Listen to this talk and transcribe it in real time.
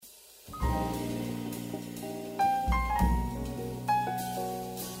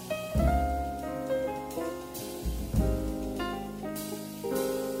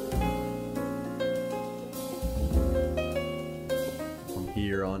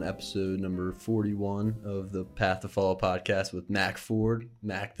on episode number 41 of the Path to Follow podcast with Mac Ford.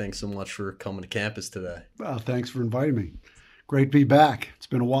 Mac, thanks so much for coming to campus today. Well, thanks for inviting me. Great to be back. It's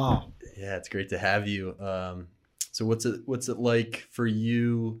been a while. Yeah, it's great to have you. So what's it like for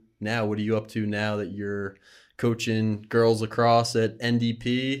you now? What are you up to now that you're coaching girls lacrosse at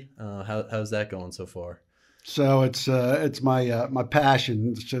NDP? How's that going so far? So it's my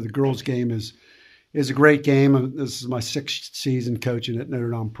passion. So the girls' game is a great game. This is my 6th season coaching at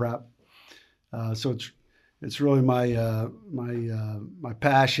Notre Dame Prep. So it's really my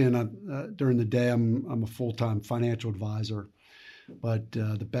passion. During the day, I'm a full-time financial advisor, but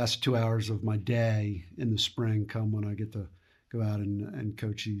the best 2 hours of my day in the spring come when I get to go out and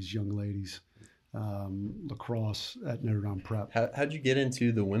coach these young ladies lacrosse at Notre Dame Prep. How'd you get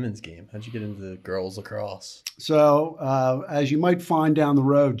into the women's game? How'd you get into the girls lacrosse? So as you might find down the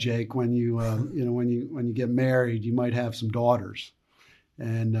road, Jake, when you when you get married, you might have some daughters.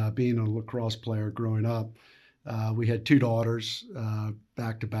 And being a lacrosse player growing up, we had 2 daughters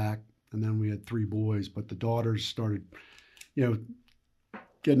back to back, and then we had 3 boys. But the daughters started,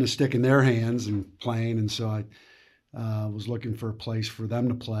 getting a stick in their hands and playing, and so I was looking for a place for them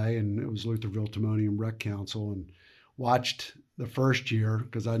to play, and it was Lutherville Timonium Rec Council, and watched the first year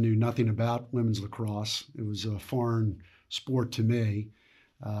because I knew nothing about women's lacrosse. It was a foreign sport to me.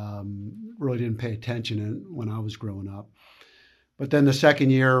 Really didn't pay attention when I was growing up. But then the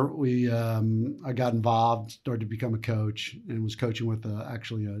second year, I got involved, started to become a coach, and was coaching with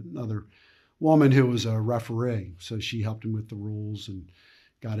actually another woman who was a referee. So she helped him with the rules and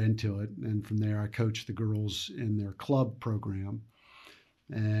got into it. And from there, I coached the girls in their club program.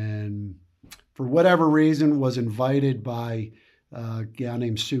 And for whatever reason, was invited by a gal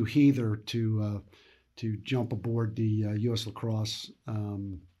named Sue Heather to jump aboard the U.S. Lacrosse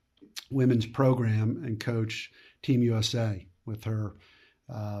women's program and coach Team USA with her.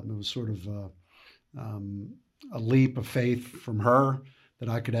 It was sort of a leap of faith from her that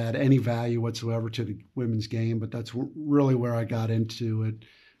I could add any value whatsoever to the women's game, but that's really where I got into it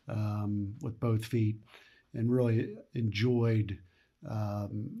with both feet and really enjoyed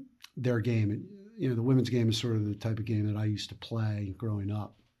their game. The women's game is sort of the type of game that I used to play growing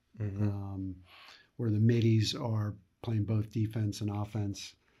up, where the middies are playing both defense and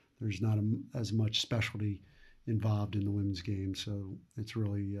offense. There's not as much specialty involved in the women's game, so it's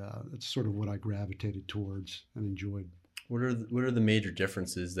really it's sort of what I gravitated towards and enjoyed. What are the major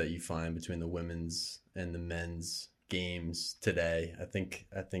differences that you find between the women's and the men's games today? I think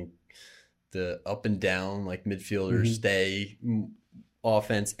the up and down, like midfielders stay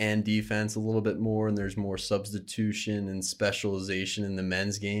offense and defense a little bit more, and there's more substitution and specialization in the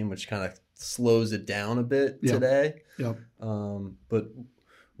men's game, which kind of slows it down a bit today. Yep. But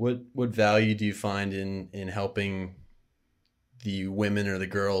what value do you find in helping the women or the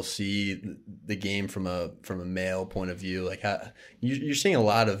girls see the game from a male point of view? Like you're seeing a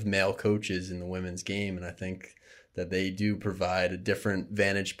lot of male coaches in the women's game, and I think that they do provide a different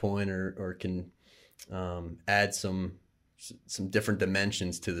vantage point or can add some different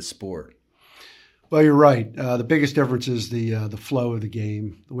dimensions to the sport. Well, you're right. The biggest difference is the flow of the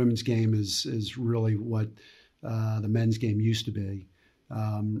game. The women's game is really what the men's game used to be.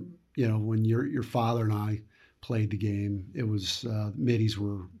 When your father and I played the game, it was middies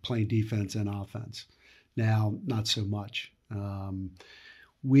were playing defense and offense. Now, not so much.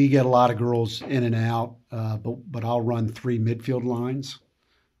 We get a lot of girls in and out, but I'll run 3 midfield lines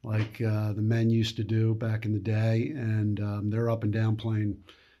like the men used to do back in the day, and they're up and down playing,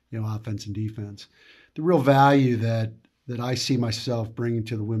 offense and defense. The real value that I see myself bringing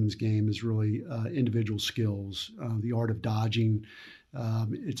to the women's game is really individual skills, the art of dodging.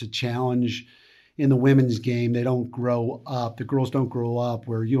 It's a challenge in the women's game. They don't grow up. The girls don't grow up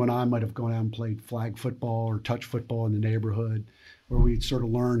where you and I might have gone out and played flag football or touch football in the neighborhood, where we sort of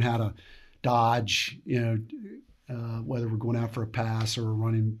learn how to dodge, whether we're going out for a pass or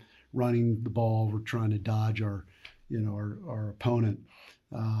running the ball, we're trying to dodge our opponent.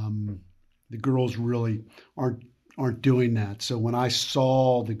 The girls really aren't doing that. So when I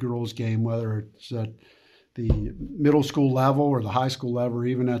saw the girls' game, whether it's at the middle school level or the high school level, or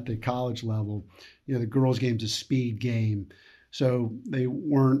even at the college level, the girls' game's a speed game. So they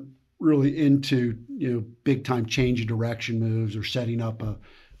weren't really into, big time change of direction moves or setting up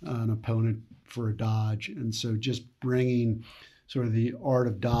an opponent for a dodge. And so just bringing sort of the art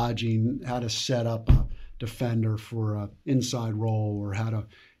of dodging, how to set up a defender for an inside roll or how to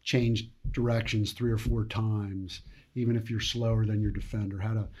change directions 3 or 4 times, even if you're slower than your defender,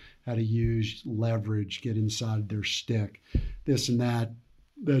 how to use leverage, get inside their stick, this and that,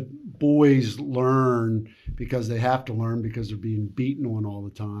 that boys learn because they have to learn because they're being beaten on all the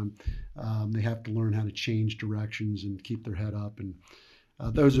time. They have to learn how to change directions and keep their head up, and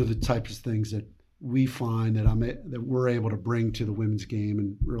those are the types of things that we find that we're able to bring to the women's game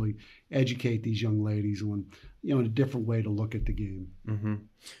and really educate these young ladies on a different way to look at the game. Mm-hmm.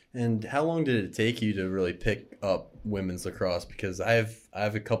 And how long did it take you to really pick up women's lacrosse? Because I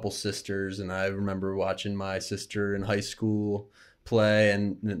have a couple sisters, and I remember watching my sister in high school play,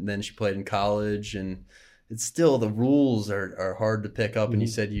 and then she played in college, and it's still, the rules are hard to pick up. Mm-hmm. And you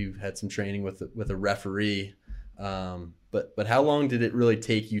said you had some training with a referee. But how long did it really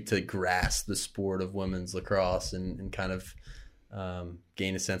take you to grasp the sport of women's lacrosse and kind of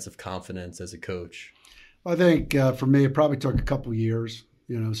gain a sense of confidence as a coach? I think for me, it probably took a couple of years.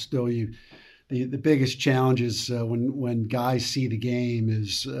 Still the biggest challenge is when guys see the game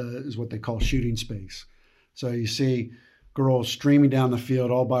is what they call shooting space. So you see girl streaming down the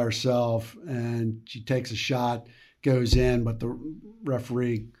field all by herself, and she takes a shot, goes in, but the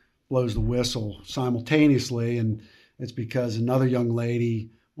referee blows the whistle simultaneously, and it's because another young lady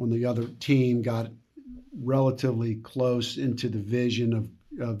on the other team got relatively close into the vision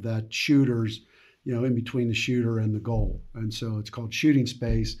of that shooter's, in between the shooter and the goal. And so it's called shooting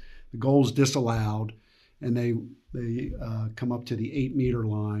space. The goal's disallowed, and they come up to the 8-meter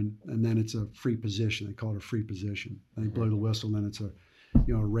line, and then it's a free position. They call it a free position. And they blow the whistle, and then it's a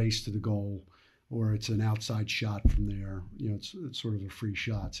race to the goal, or it's an outside shot from there. It's sort of a free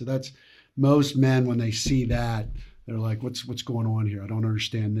shot. So that's, most men, when they see that, they're like, what's going on here? I don't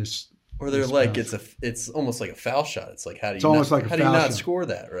understand this. Or they're like, it's almost like a foul shot. It's like, how do you not score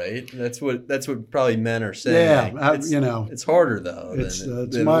that, right? That's what probably men are saying. Yeah, it's harder though. It's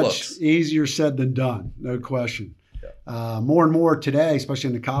much easier said than done, no question. Yeah. More and more today, especially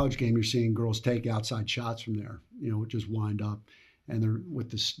in the college game, you're seeing girls take outside shots from there, just wind up, and they're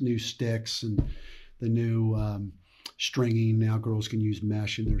with the new sticks and the new stringing. Now girls can use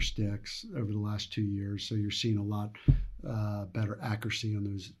mesh in their sticks over the last 2 years, so you're seeing a lot better accuracy on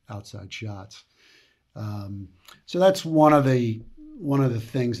those outside shots. So that's one of the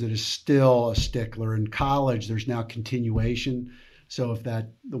things that is still a stickler. In college, there's now continuation. So if the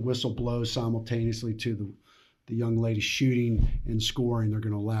whistle blows simultaneously to the young lady shooting and scoring, they're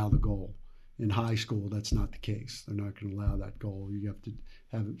going to allow the goal. In high school, that's not the case. They're not going to allow that goal. You have to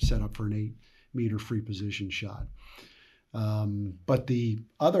have it set up for an 8-meter free position shot. But the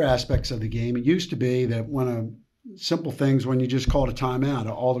other aspects of the game, it used to be that simple things, when you just called a timeout,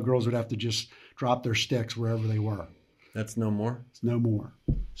 all the girls would have to just drop their sticks wherever they were. That's no more? It's no more.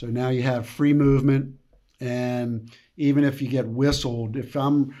 So now you have free movement, and even if you get whistled, if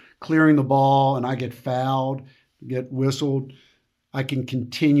I'm clearing the ball and I get fouled, get whistled, I can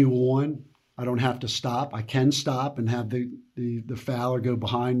continue on. I don't have to stop. I can stop and have the fouler go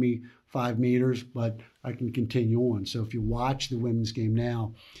behind me 5 meters, but I can continue on. So if you watch the women's game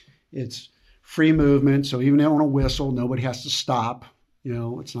now, it's free movement. So even on a whistle, nobody has to stop.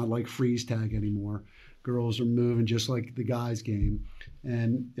 It's not like freeze tag anymore. Girls are moving just like the guys' game.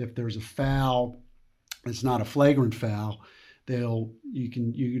 And if there's a foul, it's not a flagrant foul, you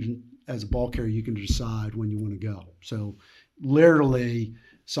can as a ball carrier, you can decide when you want to go. So literally,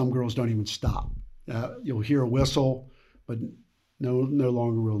 some girls don't even stop. You'll hear a whistle, but no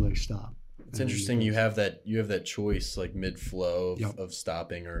longer will they stop. It's interesting you have that choice, like mid-flow of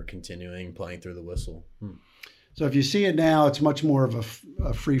stopping or continuing, playing through the whistle. So if you see it now, it's much more of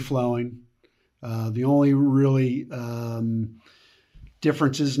a free-flowing. The only really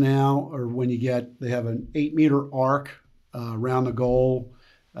differences now are when they have an 8-meter arc around the goal.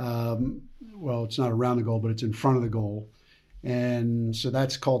 Well, it's not around the goal, but it's in front of the goal. And so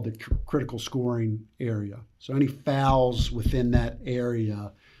that's called the critical scoring area. So any fouls within that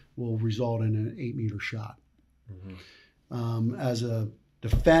area will result in an 8-meter shot. Mm-hmm. As a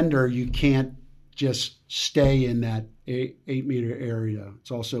defender, you can't just stay in that 8-meter area. It's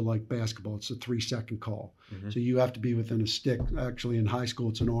also like basketball. It's a 3-second call. Mm-hmm. So you have to be within a stick. Actually, in high school,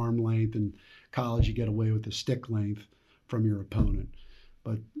 it's an arm length. In college, you get away with a stick length from your opponent.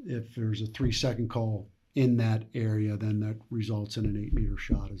 But if there's a 3-second call in that area, then that results in an 8-meter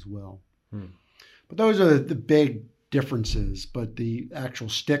shot as well. But those are the big differences. But the actual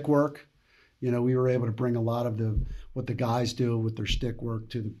stick work, we were able to bring a lot of what the guys do with their stick work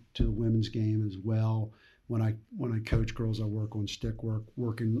to the women's game as well. When I coach girls, I work on stick work,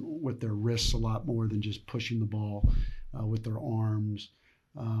 working with their wrists a lot more than just pushing the ball with their arms.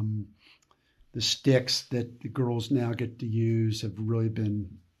 The sticks that the girls now get to use have really been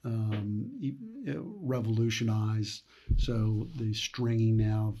revolutionized. So the stringing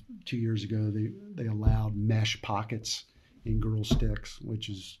now, 2 years ago, they allowed mesh pockets in girls sticks, which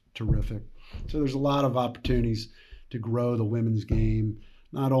is terrific. So there's a lot of opportunities to grow the women's game,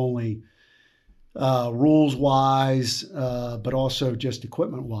 not only rules wise, but also just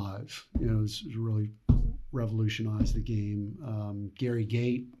equipment wise. It's really revolutionized the game. Gary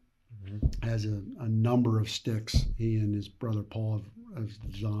Gate has a number of sticks he and his brother Paul have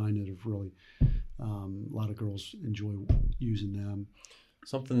designed that have really a lot of girls enjoy using them.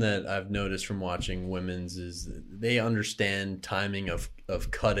 Something that I've noticed from watching women's is they understand timing of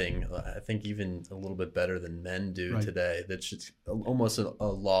cutting, I think even a little bit better than men do today. That's just almost a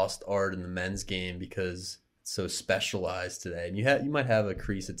lost art in the men's game because it's so specialized today. And you might have a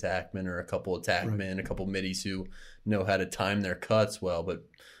crease attackman or a couple attackmen, a couple middies who know how to time their cuts well, but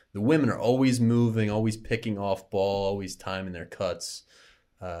the women are always moving, always picking off ball, always timing their cuts.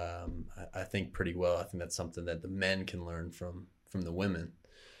 I think pretty well. I think that's something that the men can learn from the women.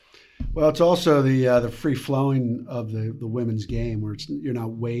 Well, it's also the free flowing of the women's game where you're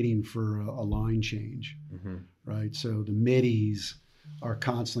not waiting for a line change, right? So the middies are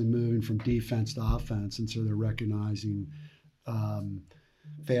constantly moving from defense to offense, and so they're recognizing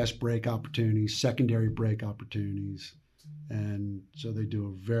fast break opportunities, secondary break opportunities, and so they do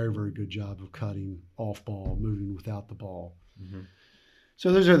a very, very good job of cutting off ball, moving without the ball.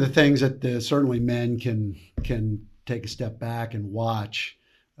 So those are the things that certainly men can take a step back and watch,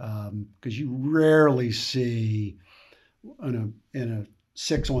 because you rarely see in a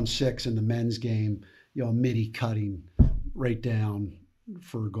 6-on-6 in the men's game, a midi cutting right down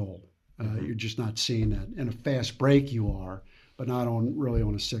for a goal. You're just not seeing that. In a fast break you are, but not really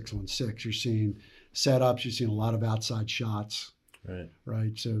on a 6-on-6. You're seeing setups, you're seeing a lot of outside shots.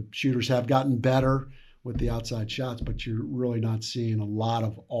 Right. So shooters have gotten better with the outside shots, but you're really not seeing a lot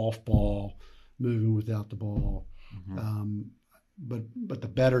of off ball moving without the ball. But the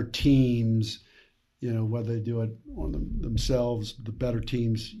better teams, whether they do it on themselves, the better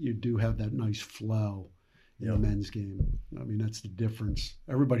teams, you do have that nice flow in the men's game. I mean, that's the difference.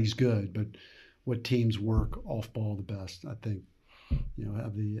 Everybody's good, but what teams work off ball the best, I think,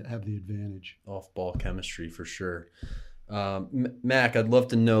 have the advantage. Off ball chemistry for sure. Mac, I'd love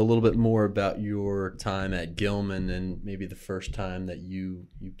to know a little bit more about your time at Gilman and maybe the first time that you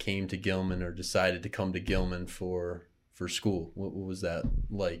came to Gilman or decided to come to Gilman for school. What was that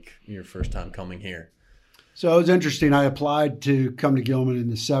like, your first time coming here? So it was interesting. I applied to come to Gilman in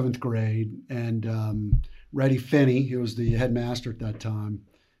the 7th grade, and Reddy Finney, who was the headmaster at that time,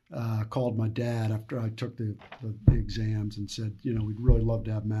 called my dad after I took the exams and said, we'd really love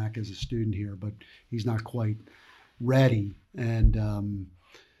to have Mac as a student here, but he's not quite ready. And,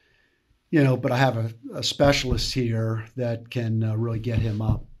 but I have a specialist here that can really get him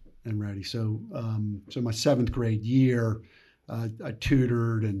up and ready. So my 7th grade year, I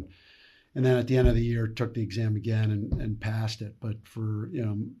tutored and then at the end of the year took the exam again and passed it. But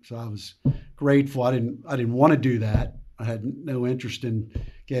so I was grateful. I didn't want to do that. I had no interest in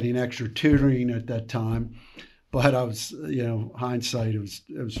getting extra tutoring at that time, but I was, hindsight, it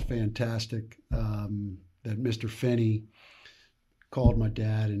was fantastic that Mr. Finney called my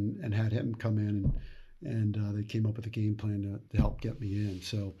dad and had him come in and they came up with a game plan to help get me in.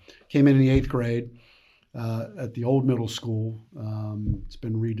 So came in the 8th grade at the old middle school. It's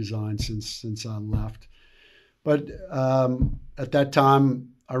been redesigned since I left. But at that time,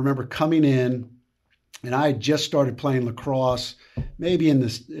 I remember coming in, and I had just started playing lacrosse, maybe in the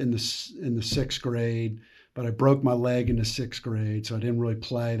 6th grade, but I broke my leg in the 6th grade, so I didn't really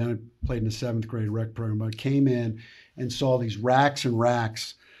play. Then I played in the 7th grade rec program. But I came in and saw these racks and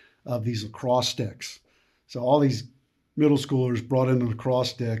racks of these lacrosse sticks. So all these middle schoolers brought in a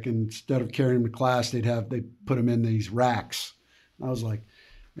lacrosse stick, and instead of carrying them to class, they put them in these racks. And I was like,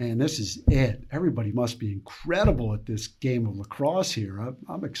 man, this is it. Everybody must be incredible at this game of lacrosse here.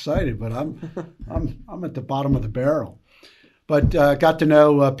 I'm excited, but I'm at the bottom of the barrel. But got to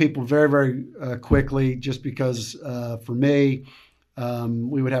know people very, very quickly, just because for me,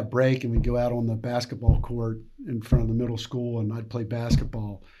 we would have break and we'd go out on the basketball court in front of the middle school, and I'd play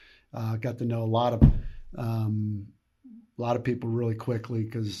basketball. Got to know a lot of people really quickly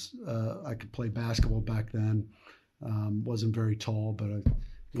because I could play basketball back then. Wasn't very tall, but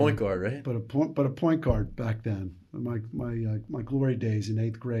point guard, right? But a point guard back then. My glory days in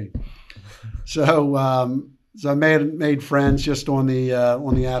 8th grade. So I made friends just on the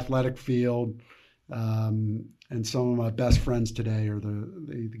athletic field, and some of my best friends today are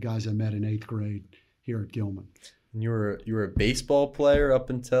the guys I met in 8th grade here at Gilman. And you were a baseball player up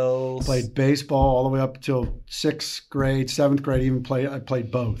until? Played baseball all the way up until 6th grade, 7th grade. I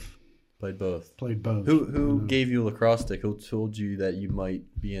played both. Played both. Played both. Who gave you a lacrosse stick? Who told you that you might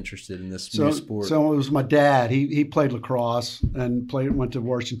be interested in this new sport? So it was my dad. He played lacrosse and went to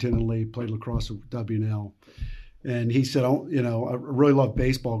Washington and Lee, played lacrosse at WNL. And he said, I really loved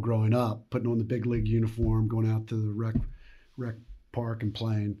baseball growing up, putting on the big league uniform, going out to the rec park and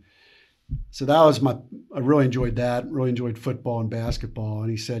playing. So that was I really enjoyed that, really enjoyed football and basketball. And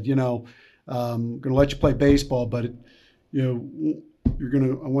he said, I'm going to let you play baseball, but,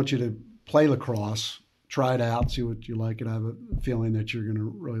 I want you to play lacrosse, try it out, see what you like, and I have a feeling that you're going to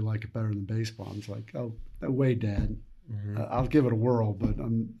really like it better than baseball. And it's like, oh, no way, Dad. Mm-hmm. I'll give it a whirl, but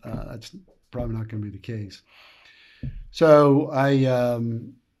that's probably not going to be the case. So I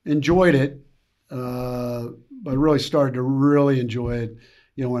enjoyed it, but really started to really enjoy it,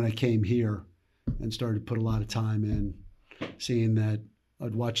 when I came here and started to put a lot of time in, seeing that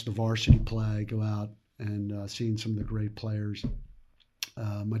I'd watch the varsity play, go out and seeing some of the great players.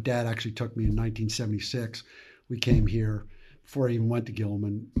 My dad actually took me in 1976. We came here before I even went to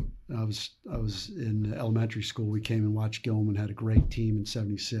Gilman. I was in elementary school. We came and watched Gilman, had a great team in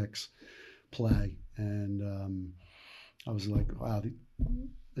 76 play. And I was like, wow,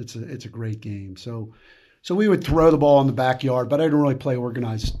 it's a great game. So we would throw the ball in the backyard, but I didn't really play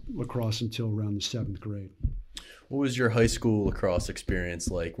organized lacrosse until around the 7th grade. What was your high school lacrosse experience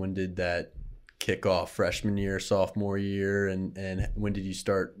like? When did that kick off? Freshman year, sophomore year, and when did you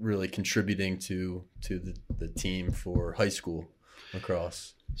start really contributing to the team for high school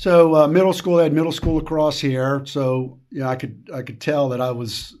lacrosse? So middle school, I had middle school lacrosse here. So I could tell that I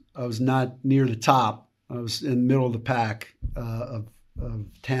was not near the top. I was in the middle of the pack of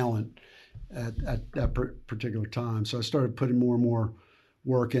talent at that particular time. So I started putting more and more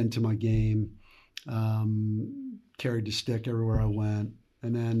work into my game, carried the stick everywhere I went.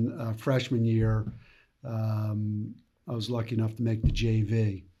 And then freshman year, I was lucky enough to make the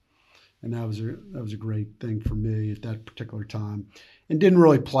JV. And that was a great thing for me at that particular time. And didn't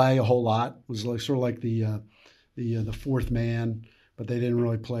really play a whole lot. It was sort of like the fourth man, but they didn't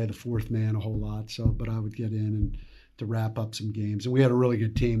really play the fourth man a whole lot. So, but I would get in and to wrap up some games. And we had a really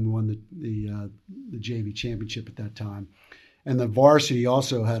good team. We won the JV championship at that time. And the varsity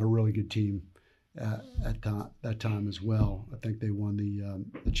also had a really good team at that time as well. I think they won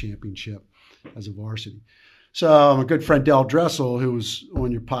the championship as a varsity. So my good friend Del Dressel, who was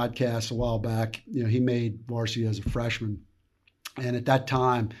on your podcast a while back, he made varsity as a freshman. And at that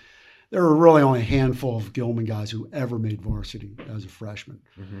time, there were really only a handful of Gilman guys who ever made varsity as a freshman,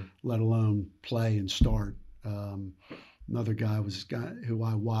 let alone play and start. Another guy was a guy who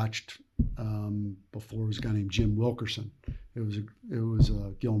I watched before was a guy named Jim Wilkerson. It was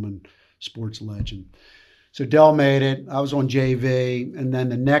a Gilman sports legend. So Del made it. I was on JV, and then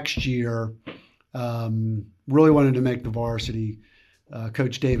the next year, really wanted to make the varsity.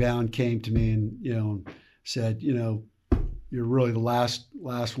 Coach Dave Allen came to me and said, you're really the last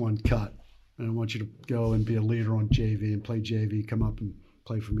one cut, and I want you to go and be a leader on JV and play JV. Come up and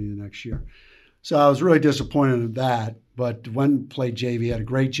play for me the next year. So I was really disappointed in that, but when played JV, had a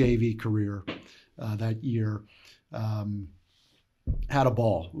great JV career that year. Had a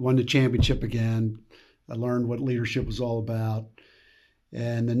ball, won the championship again. I learned what leadership was all about.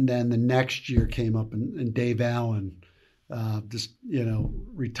 And then the next year came up and Dave Allen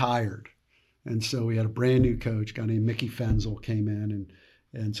retired. And so we had a brand new coach, a guy named Mickey Fenzel came in.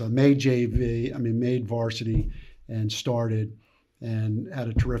 And so I made varsity and started and had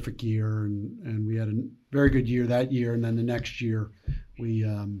a terrific year. And we had a very good year that year. And then the next year we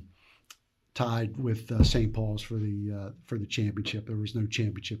tied with St. Paul's for the championship. There was no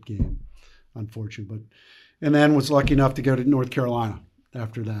championship game, unfortunately. And then was lucky enough to go to North Carolina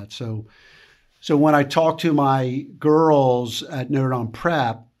after that. So when I talk to my girls at Notre Dame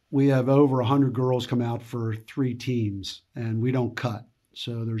Prep, we have over 100 girls come out for 3 teams, and we don't cut.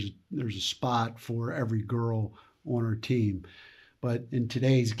 So there's a spot for every girl on our team. But in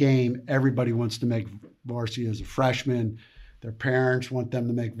today's game, everybody wants to make varsity as a freshman. Their parents want them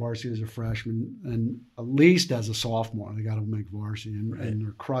to make varsity as a freshman, and at least as a sophomore, they got to make varsity, and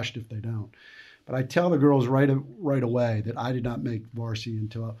they're crushed if they don't. But I tell the girls right away that I did not make varsity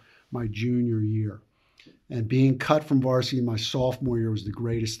until my junior year. And being cut from varsity my sophomore year was the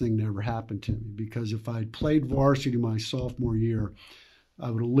greatest thing that ever happened to me, because if I had played varsity my sophomore year,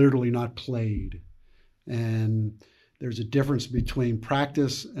 I would have literally not played. And there's a difference between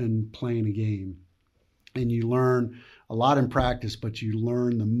practice and playing a game. And you learn a lot in practice, but you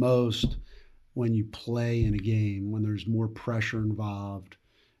learn the most when you play in a game, when there's more pressure involved.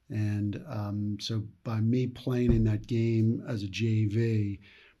 And so by me playing in that game as a JV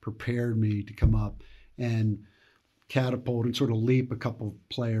prepared me to come up and catapult and sort of leap a couple of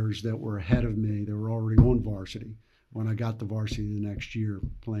players that were ahead of me that were already on varsity when I got to varsity the next year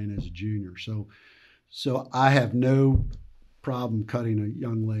playing as a junior. So I have no problem cutting a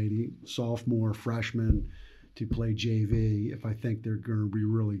young lady, sophomore, freshman, to play JV if I think they're going to be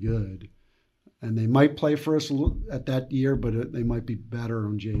really good. And they might play for us at that year, but they might be better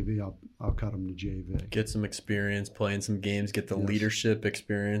on JV. I'll cut them to JV. Get some experience playing some games, get the leadership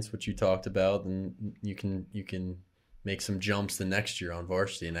experience, which you talked about, and you can make some jumps the next year on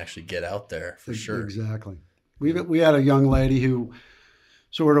varsity and actually get out there for sure. Exactly. We had a young lady who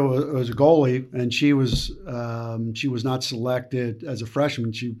sort of was a goalie, and she was not selected as a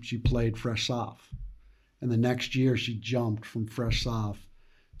freshman. She played fresh soph, and the next year she jumped from fresh soph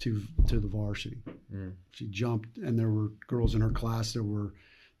to the varsity. She jumped, and there were girls in her class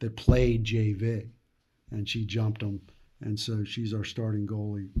that played JV, and she jumped them, and so she's our starting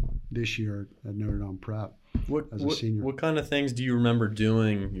goalie this year at Notre Dame Prep as a senior. What kind of things do you remember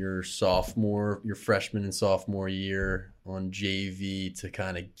doing your freshman and sophomore year on JV to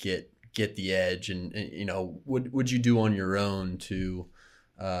kind of get the edge, and what would you do on your own to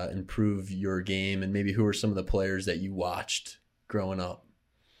improve your game, and maybe who are some of the players that you watched growing up?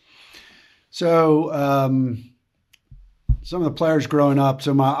 So some of the players growing up.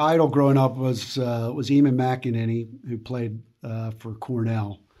 So my idol growing up was Eamon McEnany, who played for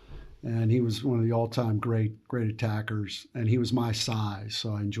Cornell, and he was one of the all-time great attackers, and he was my size,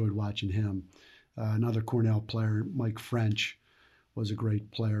 so I enjoyed watching him. Another Cornell player, Mike French, was a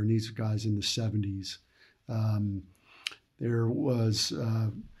great player, and these guys in the 70s. There was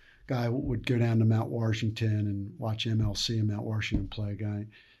a guy who would go down to Mount Washington and watch MLC in Mount Washington play, a guy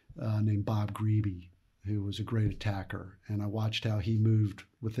named Bob Grebe, who was a great attacker, and I watched how he moved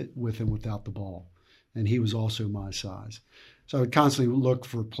with and without the ball, and he was also my size. So I would constantly look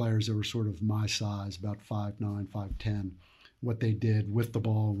for players that were sort of my size, about 5'9", 5'10", what they did with the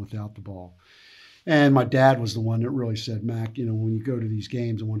ball and without the ball. And my dad was the one that really said, Mac, when you go to these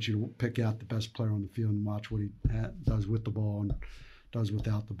games, I want you to pick out the best player on the field and watch what he does with the ball and does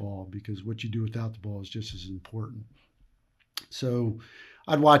without the ball, because what you do without the ball is just as important. So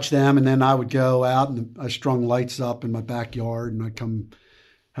I'd watch them, and then I would go out and I strung lights up in my backyard, and I'd come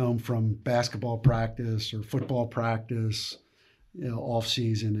home from basketball practice or football practice, off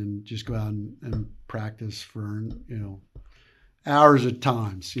season, and just go out and practice for, hours at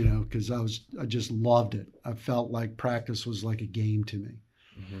times, because I just loved it. I felt like practice was like a game to me.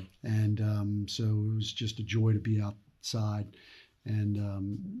 Mm-hmm. And so it was just a joy to be outside.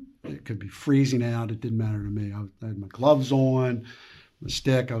 And it could be freezing out. It didn't matter to me. I had my gloves on, my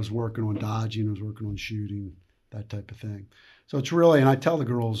stick. I was working on dodging. I was working on shooting, that type of thing. So it's really, and I tell the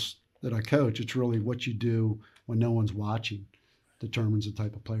girls that I coach, it's really what you do when no one's watching determines the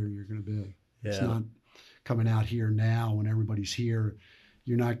type of player you're going to be. Yeah. It's not coming out here now when everybody's here.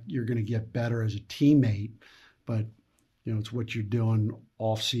 You're going to get better as a teammate, but it's what you're doing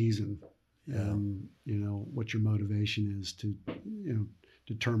off season. And what your motivation is to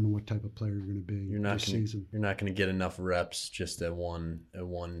determine what type of player you're going to be this season. You're not going to get enough reps just at one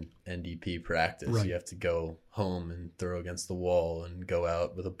NDP practice. Right. You have to go home and throw against the wall and go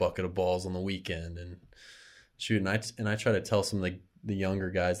out with a bucket of balls on the weekend and shoot. And I try to tell some of the younger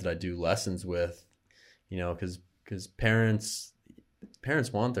guys that I do lessons with, because parents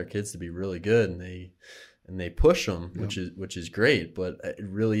want their kids to be really good, and they push them, which is great, but it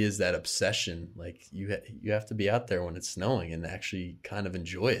really is that obsession. Like you have to be out there when it's snowing and actually kind of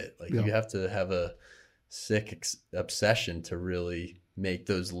enjoy it. Like you have to have a sick obsession to really make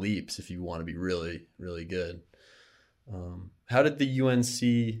those leaps if you want to be really, really good. How did the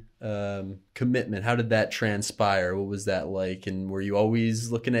UNC commitment, how did that transpire? What was that like? And were you always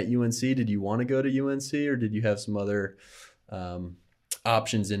looking at UNC? Did you want to go to UNC, or did you have some other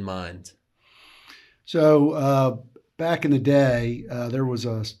options in mind? So back in the day, there was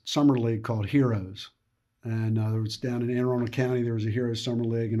a summer league called Heroes, and there was down in Anne Arundel County, there was a Heroes Summer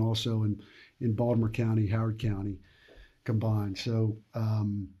League, and also in Baltimore County, Howard County combined. So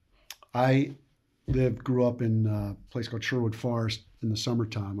I grew up in a place called Sherwood Forest in the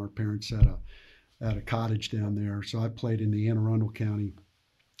summertime. Our parents had a cottage down there, so I played in the Anne Arundel County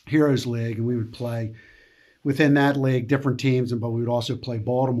Heroes League, and we would play within that league different teams, but we would also play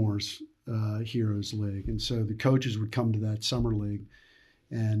Baltimore's Heroes League. And so the coaches would come to that summer league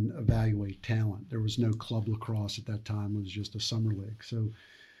and evaluate talent. There was no club lacrosse at that time. It was just a summer league. So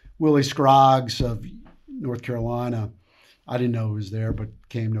Willie Scroggs of North Carolina, I didn't know he was there, but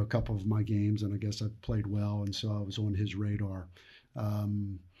came to a couple of my games, and I guess I played well, and so I was on his radar.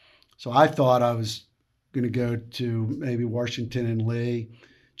 So I thought I was going to go to maybe Washington and Lee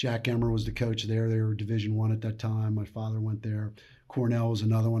Jack Emmer was the coach there. They were Division I at that time. My father went there. Cornell was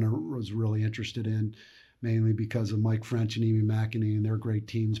another one I was really interested in, mainly because of Mike French and Amy McEnany, and their great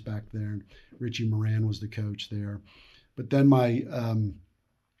teams back there. And Richie Moran was the coach there. But then my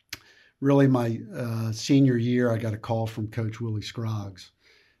senior year, I got a call from Coach Willie Scroggs,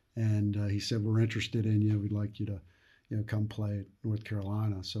 and he said, "We're interested in you. We'd like you to, come play at North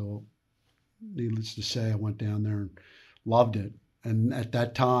Carolina." So, needless to say, I went down there and loved it. And at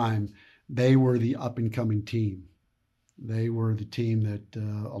that time, they were the up-and-coming team. They were the team that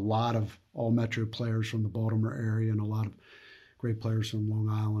a lot of all-metro players from the Baltimore area and a lot of great players from Long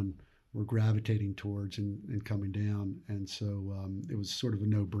Island were gravitating towards and coming down. And so it was sort of a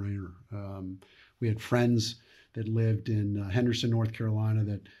no-brainer. We had friends that lived in Henderson, North Carolina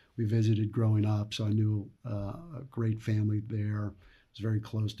that we visited growing up. So I knew a great family there. It was very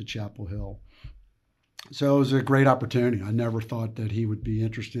close to Chapel Hill. So it was a great opportunity. I never thought that he would be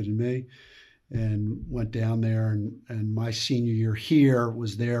interested in me, and went down there. And my senior year here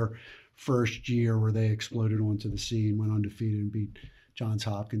was their first year where they exploded onto the scene, went undefeated and beat Johns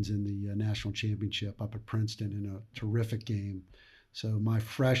Hopkins in the national championship up at Princeton in a terrific game. So my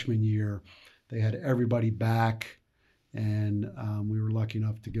freshman year, they had everybody back, and we were lucky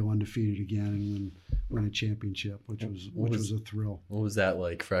enough to go undefeated again and win a championship, which was a thrill. What was that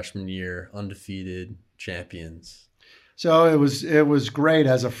like, freshman year, undefeated champions? So it was great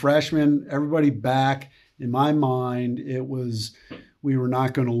as a freshman. Everybody back. In my mind, we were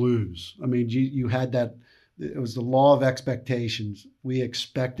not going to lose. I mean, you had that. It was the law of expectations. We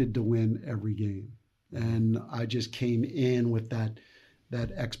expected to win every game, and I just came in with that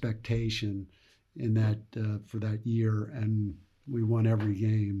expectation in that for that year, and we won every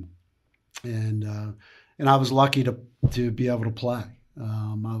game. And I was lucky to be able to play.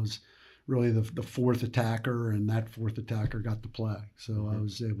 I was really the fourth attacker, and that fourth attacker got to play. So I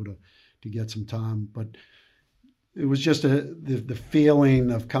was able to get some time. But it was just the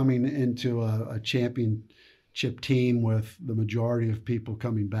feeling of coming into a championship team with the majority of people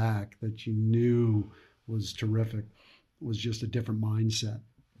coming back that you knew was terrific. It was just a different mindset.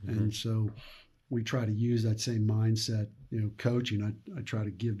 And so we try to use that same mindset, coaching. I try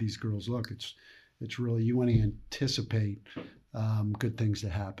to give these girls, look, it's really, you want to anticipate good things to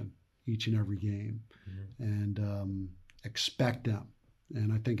happen each and every game, and expect them.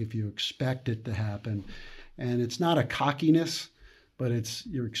 And I think if you expect it to happen, and it's not a cockiness, but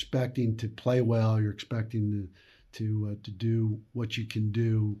you're expecting to play well, you're expecting to do what you can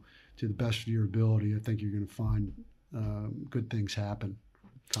do to the best of your ability, I think you're going to find good things happen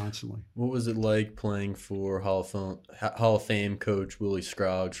constantly. What was it like playing for Hall of Fame coach Willie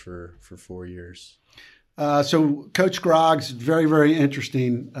Scroggs for 4 years? So Coach Scroggs, very, very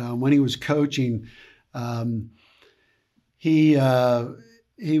interesting. When he was coaching, we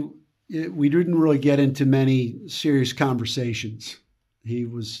didn't really get into many serious conversations. He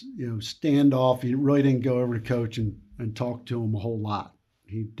was, standoff. He really didn't go over to coach and talk to him a whole lot.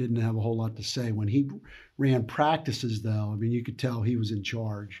 He didn't have a whole lot to say. When he ran practices, though, I mean, you could tell he was in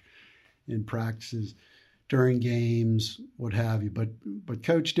charge in practices, during games, what have you. But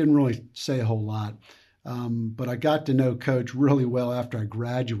Coach didn't really say a whole lot. But I got to know Coach really well after I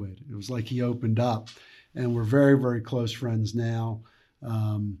graduated. It was like he opened up, and we're very, very close friends now.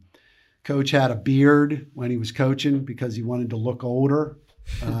 Coach had a beard when he was coaching because he wanted to look older,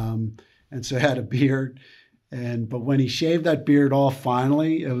 and so had a beard. But when he shaved that beard off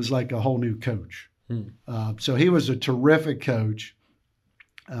finally, it was like a whole new coach. So he was a terrific coach,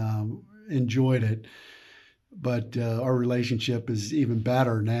 enjoyed it. But our relationship is even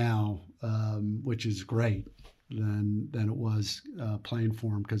better now, which is great than it was playing for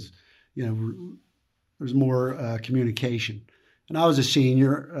him, because there's more communication. And I was a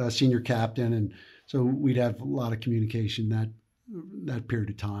senior captain, and so we'd have a lot of communication that period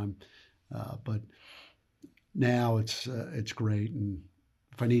of time. But now it's great, and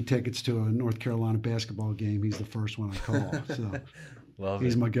if I need tickets to a North Carolina basketball game, he's the first one I call. So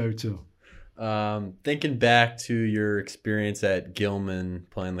he's my go-to. Thinking back to your experience at Gilman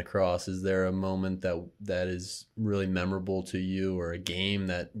playing lacrosse, is there a moment that is really memorable to you, or a game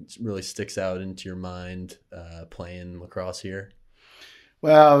that really sticks out into your mind playing lacrosse here?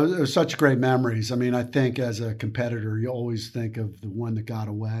 Well, it was such great memories. I mean, I think as a competitor, you always think of the one that got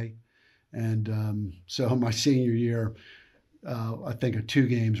away. And so my senior year, I think of two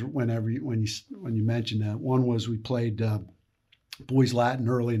games when you mentioned that. One was we played Boys Latin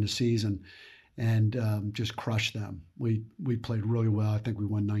early in the season and just crushed them. We played really well. I think we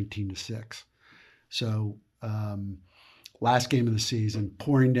won 19-6. So last game of the season,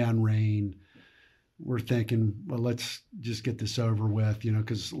 pouring down rain. we're thinking, well, let's just get this over with,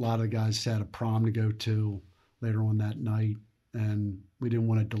 because a lot of the guys had a prom to go to later on that night, and we didn't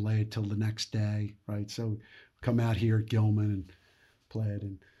want to delay it till the next day, right? So come out here at Gilman and play it,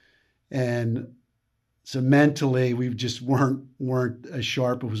 and so mentally we just weren't as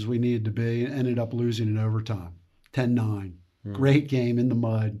sharp as we needed to be. Ended up losing in overtime, 10-9. Great game in the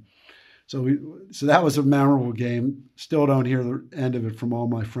mud. So that was a memorable game. Still don't hear the end of it from all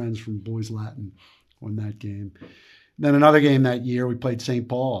my friends from Boys Latin on that game. Then another game that year, we played St.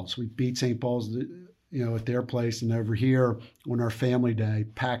 Paul's. We beat St. Paul's, at their place, and over here on our family day,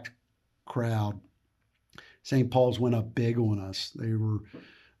 packed crowd. St. Paul's went up big on us. They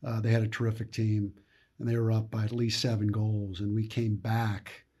had a terrific team, and they were up by at least 7 goals, and we came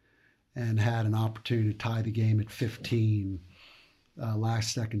back and had an opportunity to tie the game at 15.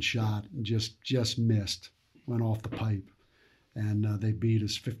 Last second shot, and just missed, went off the pipe, and they beat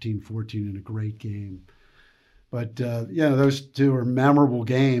us 15-14 in a great game. But those two are memorable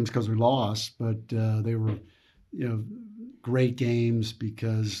games because we lost, but they were great games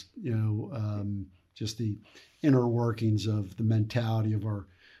because just the inner workings of the mentality of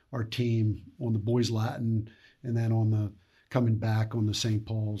our team on the Boys Latin, and then on the coming back on the St.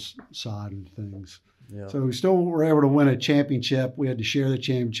 Paul's side of things. Yeah. So we still were able to win a championship. We had to share the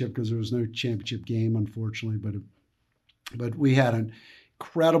championship because there was no championship game, unfortunately. But we had an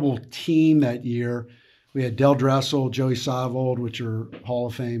incredible team that year. We had Del Dressel, Joey Savold, which are Hall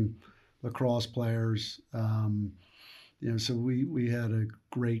of Fame lacrosse players. So we had a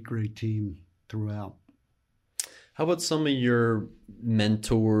great team throughout. How about some of your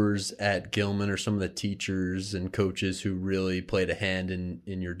mentors at Gilman, or some of the teachers and coaches who really played a hand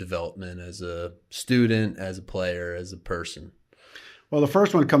in your development as a student, as a player, as a person? Well, the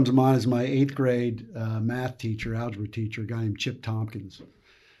first one that comes to mind is my 8th grade math teacher, algebra teacher, a guy named Chip Tompkins,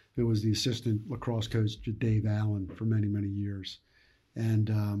 who was the assistant lacrosse coach to Dave Allen for many, many years.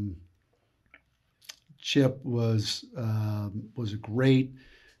 And Chip was a great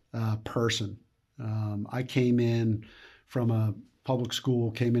person. I came in from a public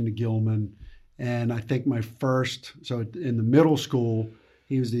school, came into Gilman, and I think in the middle school,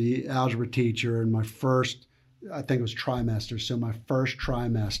 he was the algebra teacher, and I think it was trimester. So my first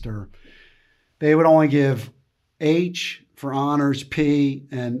trimester, they would only give H for honors, P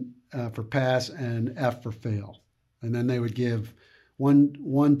and for pass, and F for fail. And then they would give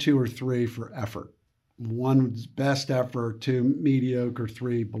 1, 2, or 3 for effort. 1 was best effort, 2 mediocre,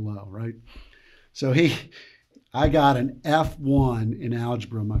 3 below, right? So I got an F1 in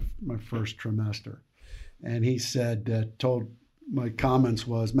algebra my first trimester. And he said, my comments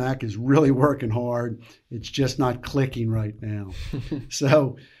was, Mac is really working hard. It's just not clicking right now.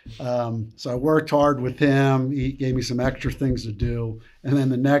 So I worked hard with him. He gave me some extra things to do. And then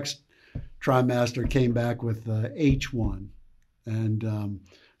the next trimester came back with H1. And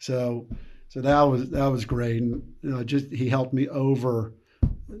so that was great. And he helped me over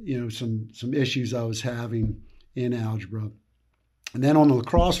some issues I was having in algebra. And then on the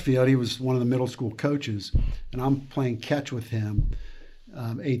lacrosse field, he was one of the middle school coaches, and I'm playing catch with him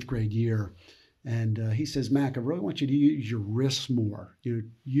 8th grade year. And he says, Mac, I really want you to use your wrists more.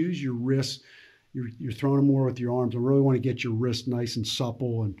 Use your wrists. You're throwing them more with your arms. I really want to get your wrist nice and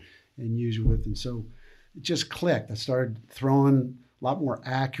supple and use it with. And so it just clicked. I started throwing a lot more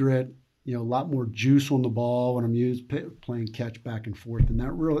accurate, a lot more juice on the ball when I'm playing catch back and forth. And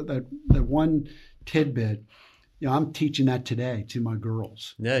that one tidbit, I'm teaching that today to my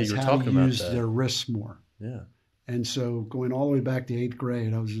girls. Yeah, you were talking about that. Use their wrists more. Yeah. And so going all the way back to 8th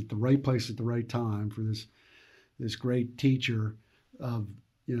grade, I was at the right place at the right time for this great teacher of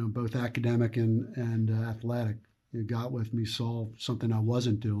both academic and athletic. He got with me, saw something I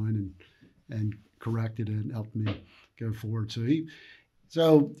wasn't doing, and corrected it and helped me go forward.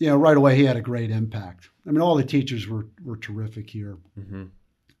 So right away he had a great impact. I mean, all the teachers were terrific here. Mm-hmm.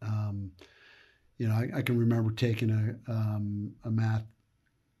 I can remember taking a math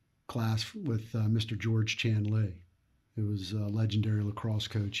class with Mr. George Chan Lee, who was a legendary lacrosse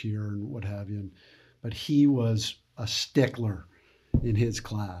coach here and what have you. But he was a stickler in his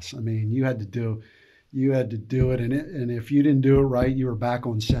class. I mean, you had to do it, and if you didn't do it right, you were back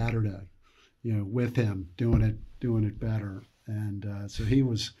on Saturday, with him doing it better. And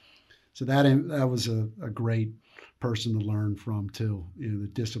that was a great person to learn from too. The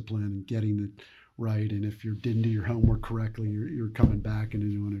discipline and getting it right. And if you didn't do your homework correctly, you're coming back and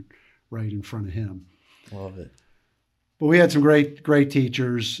doing it right in front of him. Love it. But we had some great they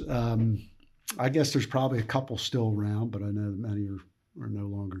I guess there's probably a couple still around, but I know many are no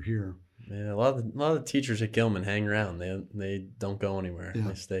longer here. Yeah, a lot of the teachers at Gilman hang around. They don't go anywhere. Yeah.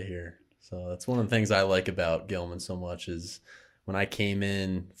 They stay here. So that's one of the things I like about Gilman so much is when I came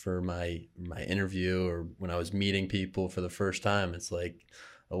in for my interview or when I was meeting people for the first time, it's like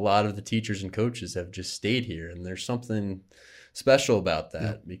a lot of the teachers and coaches have just stayed here, and there's something special about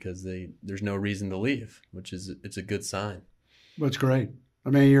that because there's no reason to leave, it's a good sign. Well, it's great. I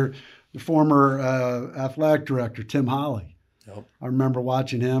mean, you're the former athletic director, Tim Holly. Yep. I remember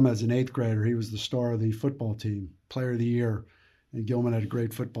watching him as an 8th grader. He was the star of the football team, player of the year. And Gilman had a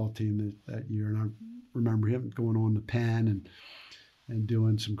great football team that year. And I remember him going on the pen and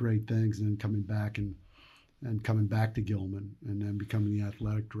doing some great things and then coming back to Gilman and then becoming the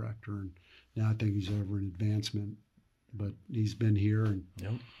athletic director. And now I think he's over in advancement. But he's been here and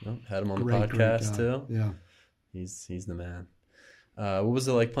had him on the podcast too. Yeah. He's the man. What was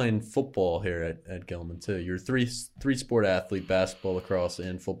it like playing football here at Gilman too? You're a three sport athlete: basketball, lacrosse,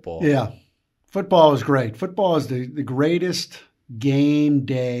 and football. Yeah, football is great. Football is the greatest game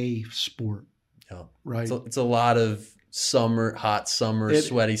day sport. Yeah, right. It's a lot of hot summer,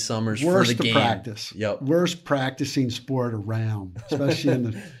 sweaty summers for the game. Worst practice. Yep. Worst practicing sport around,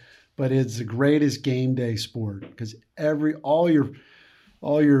 especially but it's the greatest game day sport because all your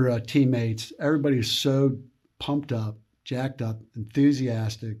teammates, everybody is so pumped up, jacked up,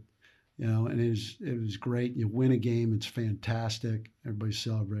 enthusiastic, and it was great. You win a game, it's fantastic. Everybody's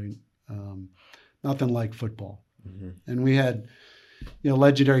celebrating. Nothing like football. Mm-hmm. And we had,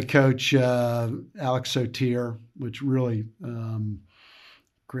 legendary coach Alex Sotir, which really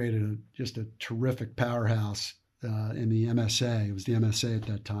created just a terrific powerhouse in the MSA. It was the MSA at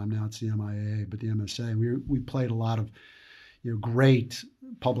that time. Now it's the MIAA, but the MSA. We played a lot of great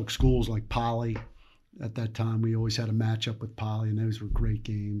public schools like Poly. At that time, we always had a matchup with Poly, and those were great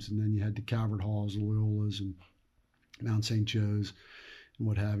games. And then you had the Calvert Halls, the Loyolas, and Mount St. Joe's, and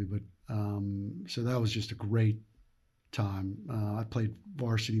what have you. But so that was just a great time. I played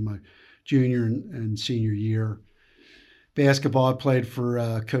varsity my junior and senior year. Basketball, I played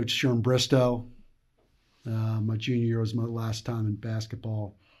for Coach Sherm Bristow. My junior year was my last time in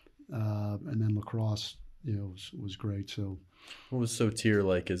basketball, and then lacrosse, was great. So, what was Sotir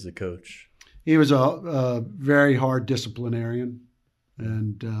like as a coach? He was a very hard disciplinarian,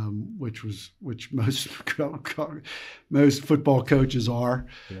 and which most football coaches are.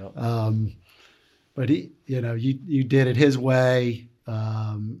 Yeah. But you did it his way,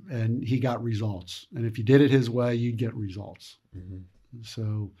 and he got results. And if you did it his way, you'd get results. Mm-hmm.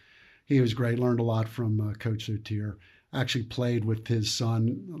 So he was great. Learned a lot from Coach Sotir. Actually played with his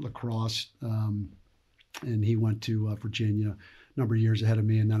son lacrosse, and he went to Virginia a number of years ahead of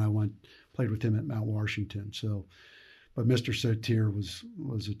me, and then played with him at Mount Washington. So, but Mr. Sotir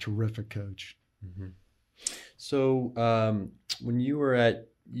was a terrific coach. Mm-hmm. So, when you were at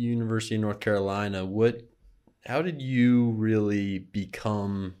University of North Carolina, how did you really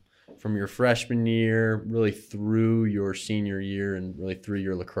become, from your freshman year, really through your senior year and really through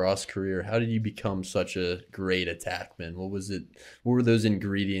your lacrosse career, how did you become such a great attackman? What were those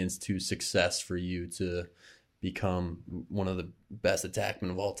ingredients to success for you to become one of the best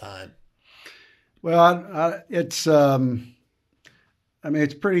attackmen of all time? Well, it's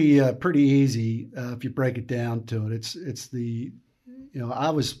pretty easy if you break it down to it. It's the,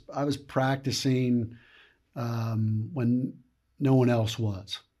 I was practicing when no one else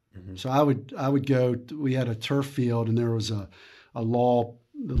was. Mm-hmm. So I would go. We had a turf field, and there was the law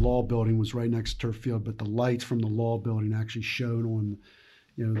building was right next to turf field, but the lights from the law building actually shone on,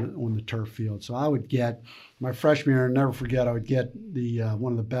 on the turf field. So I would get my freshman year, I'll never forget. I would get the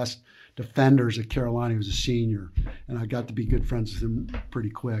one of the best defenders at Carolina. He was a senior, and I got to be good friends with him pretty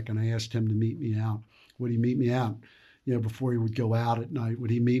quick. And I asked him to meet me out. Would he meet me out? Before he would go out at night,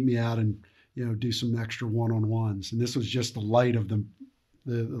 would he meet me out and do some extra one-on-ones? And this was just the light of the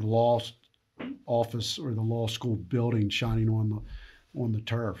law office or the law school building shining on the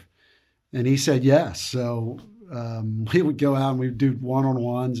turf. And he said yes. So we would go out and we'd do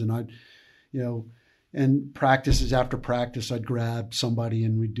one-on-ones, and I'd, and practices after practice, I'd grab somebody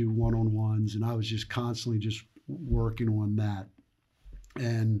and we'd do one-on-ones, and I was just constantly just working on that.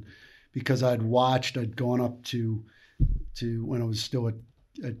 And because I'd gone up to when I was still at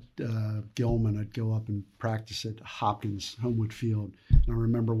Gilman, I'd go up and practice at Hopkins Homewood Field. And I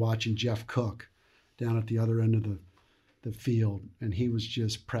remember watching Jeff Cook down at the other end of the field, and he was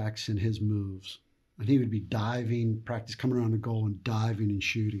just practicing his moves. And he would be diving, coming around the goal and diving and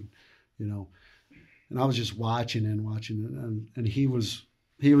shooting, And I was just watching and he was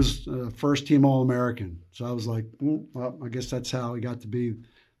first team All-American. So I was like, well, I guess that's how he got to be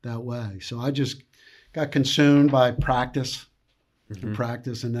that way. So I just got consumed by practice.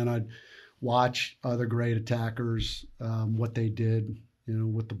 Mm-hmm. And then I'd watch other great attackers, what they did,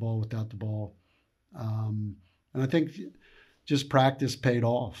 with the ball, without the ball. And I think just practice paid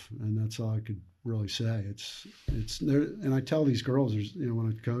off, and that's all I could really say. It's there, and I tell these girls, there's when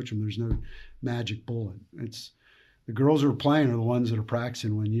I coach them, there's no magic bullet. It's the girls who are playing are the ones that are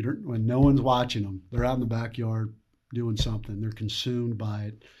practicing when no one's watching them. They're out in the backyard doing something. They're consumed by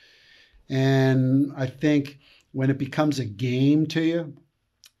it, and I think when it becomes a game to you,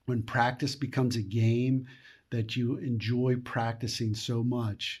 when practice becomes a game that you enjoy practicing so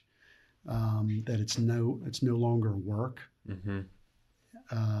much that it's no longer work. Mm-hmm.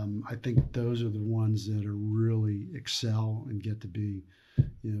 I think those are the ones that are really excel and get to be,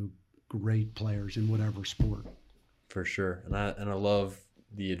 great players in whatever sport. For sure. And I love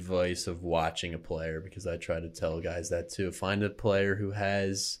the advice of watching a player, because I try to tell guys that too. Find a player who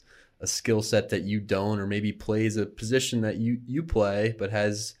has a skill set that you don't, or maybe plays a position that you play, but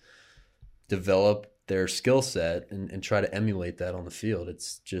has developed their skill set, and try to emulate that on the field. It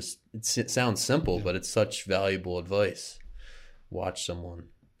sounds simple, but it's such valuable advice. Watch someone.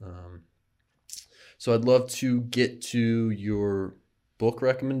 So I'd love to get to your book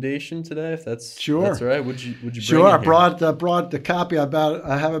recommendation today, if that's sure. That's all right. Would you bring sure. it I brought the copy.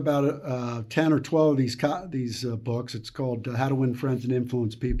 I have about 10 or 12 of these books. It's called How to Win Friends and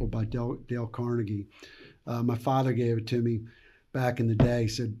Influence People by Dale Carnegie. My father gave it to me back in the day. He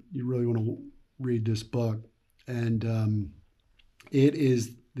said, "You really want to read this book," and it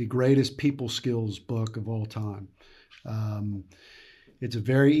is the greatest people skills book of all time. It's a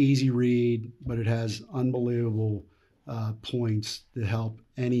very easy read, but it has unbelievable points that help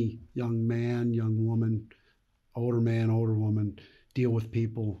any young man, young woman, older man, older woman deal with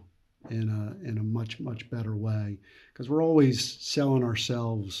people in a much, much better way. Because we're always selling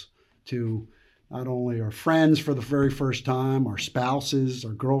ourselves to not only our friends for the very first time, our spouses,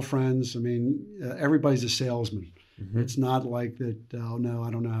 our girlfriends. I mean, everybody's a salesman. Mm-hmm. It's not like that, oh, no,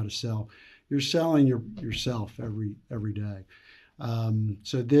 I don't know how to sell. You're selling yourself every day.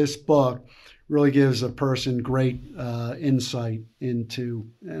 So this book really gives a person great insight into,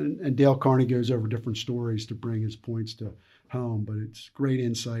 and Dale Carnegie goes over different stories to bring his points to home, but it's great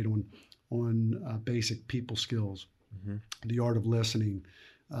insight on basic people skills, mm-hmm. the art of listening,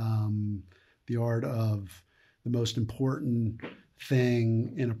 the art of the most important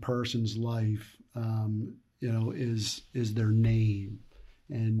thing in a person's life, is their name,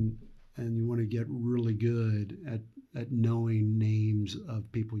 and you want to get really good at knowing names of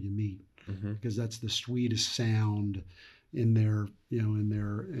people you meet, mm-hmm. because that's the sweetest sound in their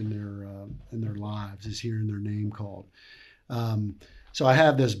lives, is hearing their name called. So I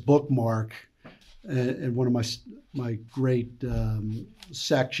have this bookmark in one of my great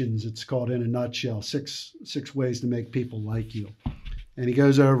sections. It's called In a Nutshell: six ways to make people like you. And he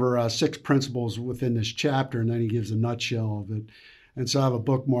goes over 6 principles within this chapter, and then he gives a nutshell of it. And so I have a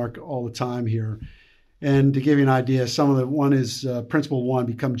bookmark all the time here. And to give you an idea, one is principle 1,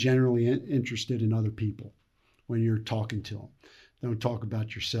 become genuinely interested in other people when you're talking to them. Don't talk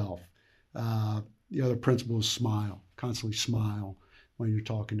about yourself. The other principle is smile, constantly smile when you're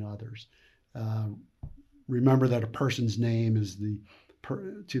talking to others. Remember that a person's name is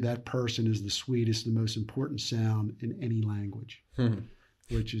to that person is the sweetest, the most important sound in any language,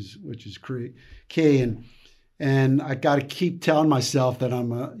 which is key. And I got to keep telling myself that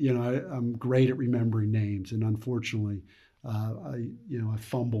I'm great at remembering names, and unfortunately, I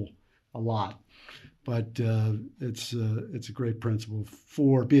fumble a lot. But it's a great principle.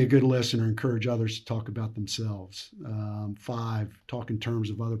 4, be a good listener, encourage others to talk about themselves. 5, talk in terms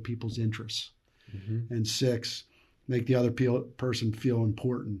of other people's interests. Mm-hmm. And 6, make the other person feel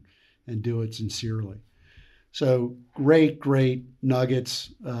important and do it sincerely. So great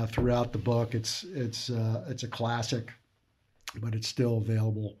nuggets throughout the book. It's a classic, but it's still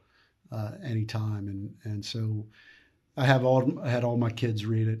available anytime. And so I had all my kids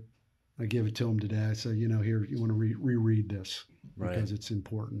read it. I give it to them today. I say, here, you want to reread this, right, because it's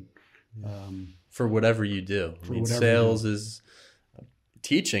important. For whatever you do. I mean, sales is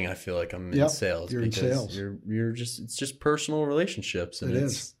teaching. I feel like I'm in sales. You're in sales. It's just personal relationships, and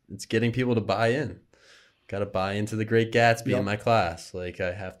it's getting people to buy in. Got to buy into the Great Gatsby in my class. Like,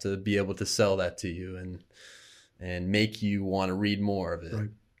 I have to be able to sell that to you and make you want to read more of it. Right.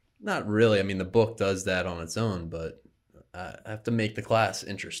 Not really. I mean, the book does that on its own, but I have to make the class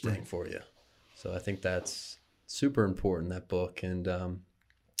interesting for you. So I think that's super important, that book. And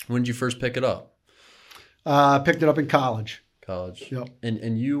when did you first pick it up? I picked it up in college. Yep.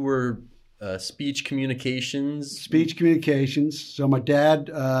 And you were speech communications? Speech communications. So my dad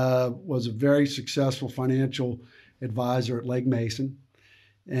was a very successful financial advisor at Legg Mason.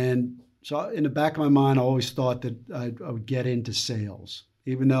 And so in the back of my mind, I always thought that I would get into sales,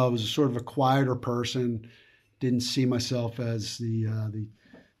 even though I was sort of a quieter person. Didn't see myself as the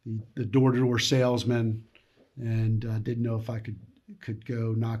door-to-door salesman, and didn't know if I could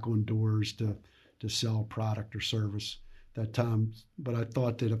go knock on doors to sell a product or service that time. But I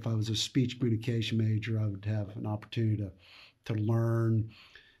thought that if I was a speech communication major, I would have an opportunity to learn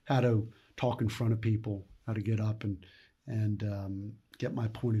how to talk in front of people, how to get up and get my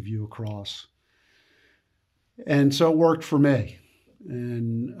point of view across. And so it worked for me.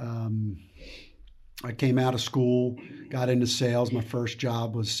 And I came out of school, got into sales. My first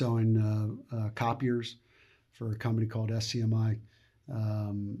job was selling copiers for a company called SCMI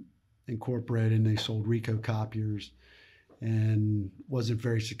Incorporated, and they sold Ricoh copiers, and wasn't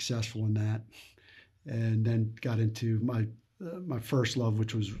very successful in that. And then got into my first love,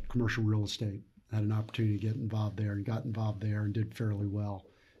 which was commercial real estate. I had an opportunity to get involved there, and got involved there and did fairly well.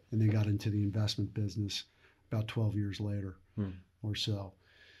 And then got into the investment business about 12 years later or so.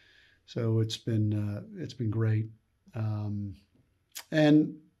 So it's been great.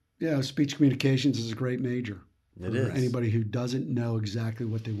 And speech communications is a great major for anybody who doesn't know exactly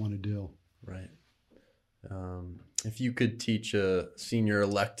what they want to do. Right. If you could teach a senior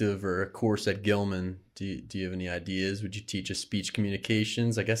elective or a course at Gilman, do you have any ideas? Would you teach a speech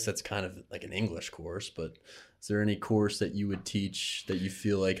communications? I guess that's kind of like an English course, but is there any course that you would teach that you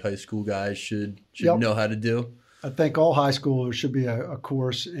feel like high school guys should know how to do? I think all high schoolers should be a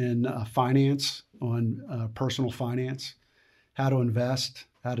course in finance, on personal finance, how to invest,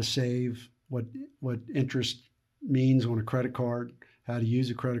 how to save, what interest means on a credit card, how to use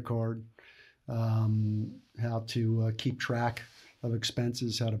a credit card, how to keep track of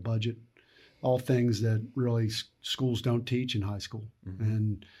expenses, how to budget, all things that really schools don't teach in high school. Mm-hmm.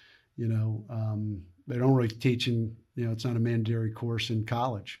 And, they don't really teach in, it's not a mandatory course in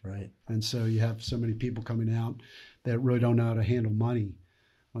college. Right. And so you have so many people coming out that really don't know how to handle money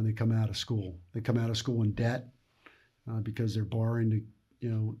when they come out of school. They come out of school in debt because they're borrowing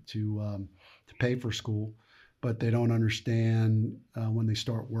to pay for school, but they don't understand when they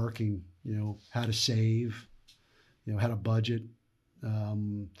start working, how to save, how to budget,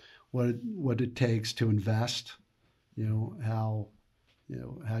 what it takes to invest, how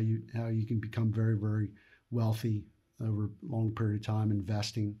you can become very, very wealthy over a long period of time,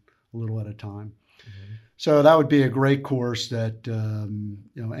 investing a little at a time. Mm-hmm. So that would be a great course that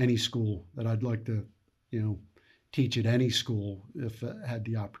any school that I'd like to teach at any school if I had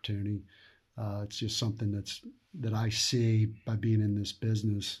the opportunity. It's just something that I see by being in this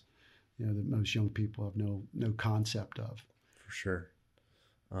business, that most young people have no concept of. For sure.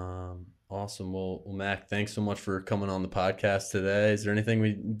 Awesome. Well, Mac, thanks so much for coming on the podcast today. Is there anything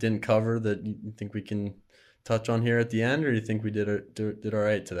we didn't cover that you think we can touch on here at the end, or do you think we did all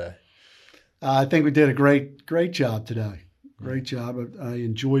right today? I think we did a great job today. Great job. I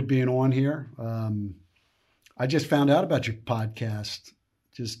enjoyed being on here. I just found out about your podcast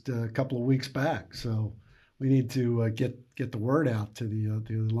just a couple of weeks back, so we need to get the word out to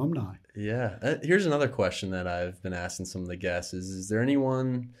the alumni. Yeah. Here's another question that I've been asking some of the guests: is there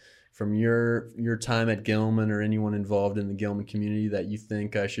anyone from your time at Gilman or anyone involved in the Gilman community that you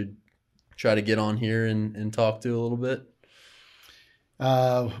think I should try to get on here and talk to a little bit?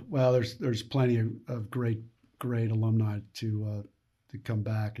 Well, there's plenty of great alumni to come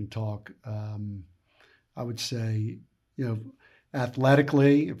back and talk. I would say,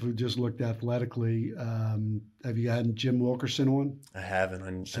 athletically, if we just looked athletically, have you had Jim Wilkerson on? I haven't.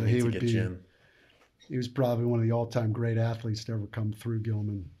 I need to get Jim. He was probably one of the all-time great athletes to ever come through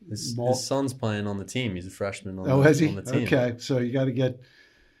Gilman. His son's playing on the team. He's a freshman on is he? On the team. Okay, so you got to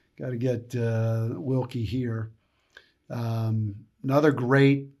get Wilkie here. Another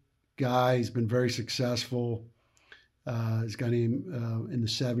great guy. He's been very successful. This guy named in the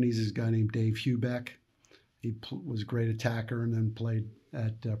 70s. This guy named Dave Hubeck. He was a great attacker and then played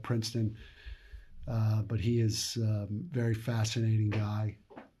at Princeton. But he is a very fascinating guy.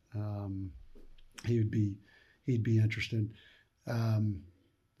 He'd be interested.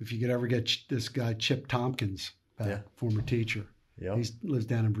 If you could ever get this guy Chip Tompkins back, former teacher. Yep. He lives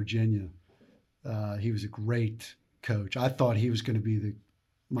down in Virginia. He was a great coach. I thought he was going to be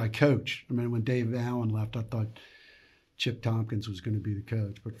my coach. I mean, when Dave Allen left, I thought Chip Tompkins was going to be the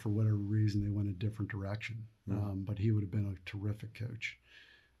coach, but for whatever reason, they went a different direction. But he would have been a terrific coach.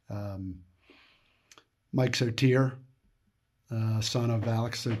 Mike Sotier, son of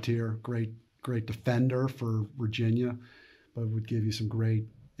Alex Sotier, great defender for Virginia, but would give you some great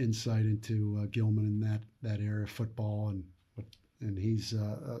insight into Gilman and that area of football, and he's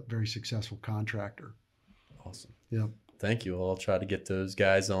a very successful contractor. Awesome. Yeah. Thank you. I'll try to get those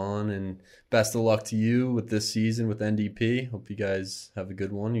guys on, and best of luck to you with this season with NDP. Hope you guys have a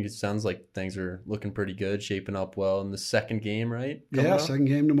good one. It sounds like things are looking pretty good, shaping up well in the second game, right? Yeah, second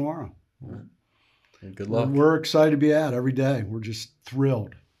game tomorrow. And good luck. We're excited to be out every day. We're just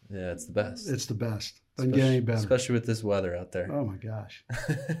thrilled. Yeah, it's the best. It's the best. Doesn't get any better. Especially with this weather out there. Oh, my gosh.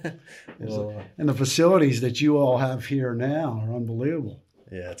 Well, and the facilities that you all have here now are unbelievable.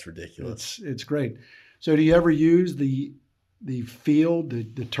 Yeah, it's ridiculous. It's great. So do you ever use the field,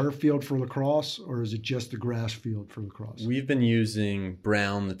 the turf field for lacrosse, or is it just the grass field for lacrosse? We've been using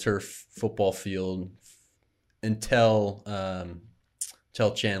Brown, the turf football field, until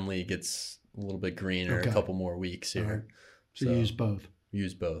Chanley gets a little bit greener, a couple more weeks here. Right. So you use both?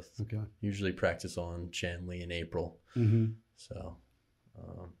 Use both. Okay. Usually practice on Chanley in April. Mm-hmm. So,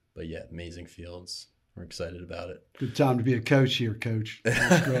 but yeah, amazing fields. We're excited about it. Good time to be a coach here, Coach.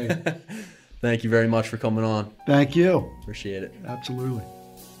 That's great. Thank you very much for coming on. Thank you. Appreciate it. Absolutely.